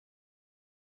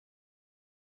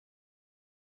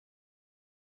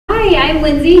Hey, I'm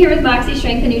Lindsay here with Moxie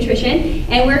Strength and Nutrition,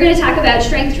 and we're going to talk about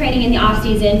strength training in the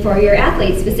off-season for your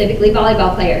athletes, specifically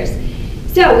volleyball players.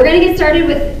 So we're going to get started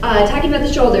with talking about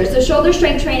the shoulders. So shoulder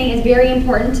strength training is very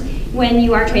important when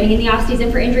you are training in the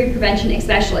off-season for injury prevention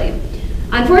especially.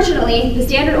 Unfortunately, the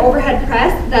standard overhead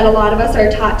press that a lot of us are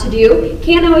taught to do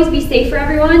can't always be safe for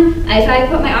everyone. If I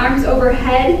put my arms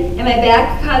overhead and my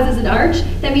back causes an arch,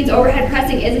 that means overhead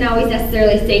pressing isn't always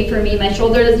necessarily safe for me. My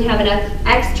shoulder doesn't have enough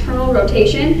external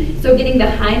rotation, so getting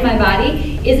behind my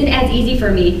body isn't as easy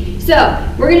for me. So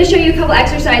we're going to show you a couple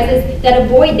exercises that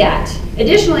avoid that.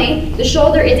 Additionally, the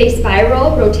shoulder is a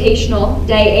spiral rotational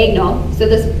diagonal. So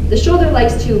the shoulder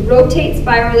likes to rotate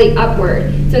spirally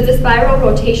upward. So it's a spiral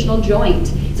rotational joint.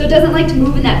 So it doesn't like to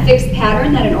move in that fixed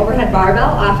pattern that an overhead barbell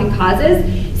often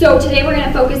causes. So today we're going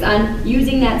to focus on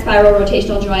using that spiral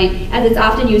rotational joint as it's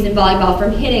often used in volleyball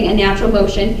from hitting a natural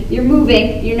motion. You're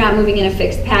moving, you're not moving in a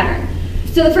fixed pattern.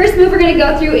 So the first move we're going to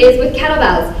go through is with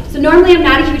kettlebells. So normally I'm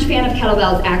not a huge fan of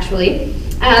kettlebells actually.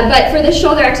 But for this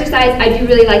shoulder exercise, I do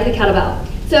really like the kettlebell.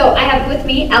 So I have with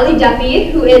me Ellie Duffy,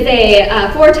 who is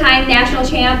a four-time national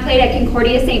champ, played at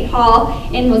Concordia St. Paul,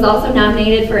 and was also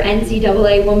nominated for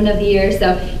NCAA Woman of the Year.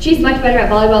 So she's much better at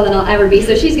volleyball than I'll ever be.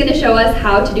 So she's going to show us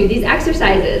how to do these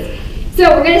exercises. So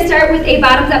we're going to start with a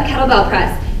bottoms-up kettlebell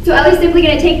press. So Ellie's simply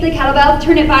going to take the kettlebell,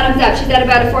 turn it bottoms up. She's at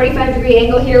about a 45-degree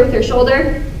angle here with her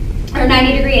shoulder, or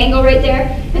 90-degree angle right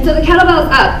there. And so the kettlebell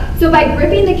is up. So by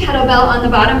gripping the kettlebell on the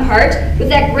bottom part, with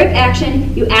that grip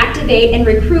action, you activate and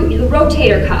recruit the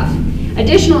rotator cuff.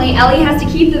 Additionally, Ellie has to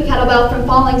keep the kettlebell from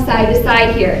falling side to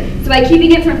side here. So by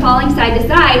keeping it from falling side to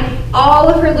side, all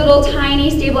of her little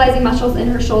tiny stabilizing muscles in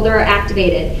her shoulder are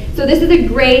activated. So this is a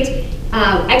great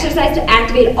exercise to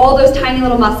activate all those tiny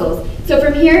little muscles. So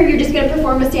from here, you're just going to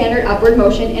perform a standard upward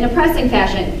motion in a pressing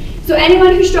fashion. So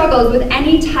anyone who struggles with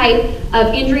any type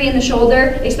of injury in the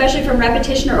shoulder, especially from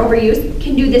repetition or overuse,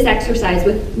 can do this exercise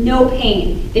with no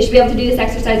pain. They should be able to do this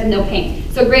exercise with no pain.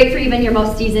 So great for even your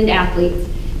most seasoned athletes.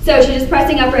 So she's just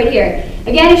pressing up right here.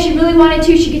 Again, if she really wanted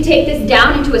to, she could take this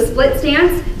down into a split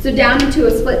stance. So down into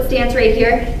a split stance right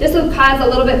here. This will cause a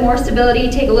little bit more stability,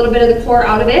 take a little bit of the core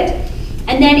out of it.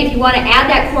 And then if you want to add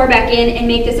that core back in and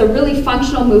make this a really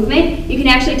functional movement, you can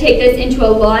actually take this into a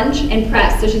lunge and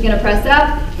press. So she's going to press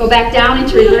up, go back down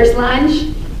into reverse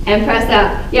lunge, and press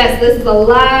up. Yes, this is a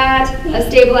lot of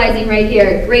stabilizing right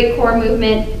here. Great core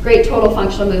movement, great total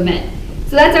functional movement.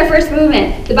 So that's our first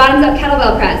movement, the bottoms up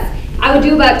kettlebell press. I would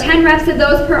do about 10 reps of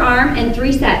those per arm and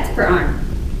 3 sets per arm.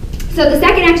 So the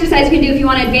second exercise you can do if you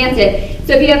want to advance it,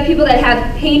 so if you have people that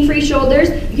have pain-free shoulders,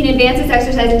 you can advance this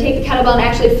exercise and take the kettlebell and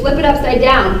actually flip it upside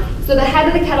down. So the head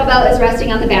of the kettlebell is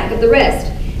resting on the back of the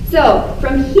wrist. So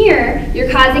from here,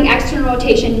 you're causing external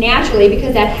rotation naturally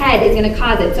because that head is going to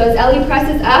cause it. So as Ellie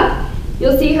presses up,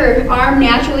 you'll see her arm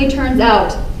naturally turns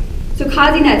out. So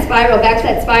causing that spiral, back to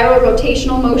that spiral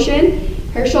rotational motion.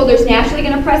 Her shoulder's naturally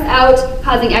going to press out,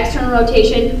 causing external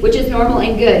rotation, which is normal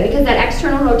and good because that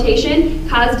external rotation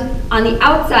caused on the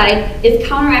outside is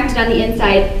counteracted on the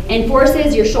inside and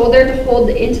forces your shoulder to hold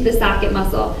into the socket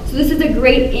muscle. So this is a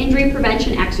great injury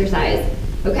prevention exercise,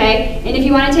 okay? And if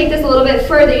you want to take this a little bit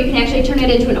further, you can actually turn it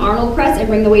into an Arnold press and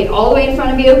bring the weight all the way in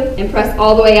front of you and press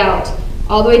all the way out.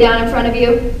 All the way down in front of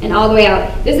you and all the way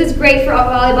out. This is great for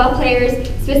volleyball players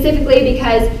specifically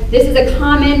because this is a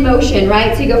common motion,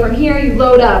 right? So you go from here, you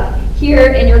load up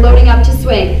here, and you're loading up to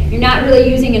swing. You're not really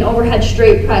using an overhead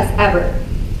straight press ever.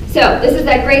 So this is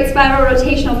that great spiral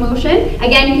rotational motion.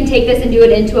 Again, you can take this and do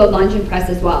it into a lunge and press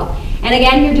as well. And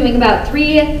again, you're doing about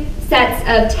 3 sets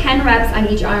of 10 reps on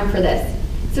each arm for this.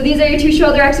 So these are your 2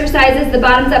 shoulder exercises, the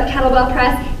bottoms up kettlebell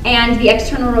press and the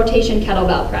external rotation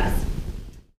kettlebell press.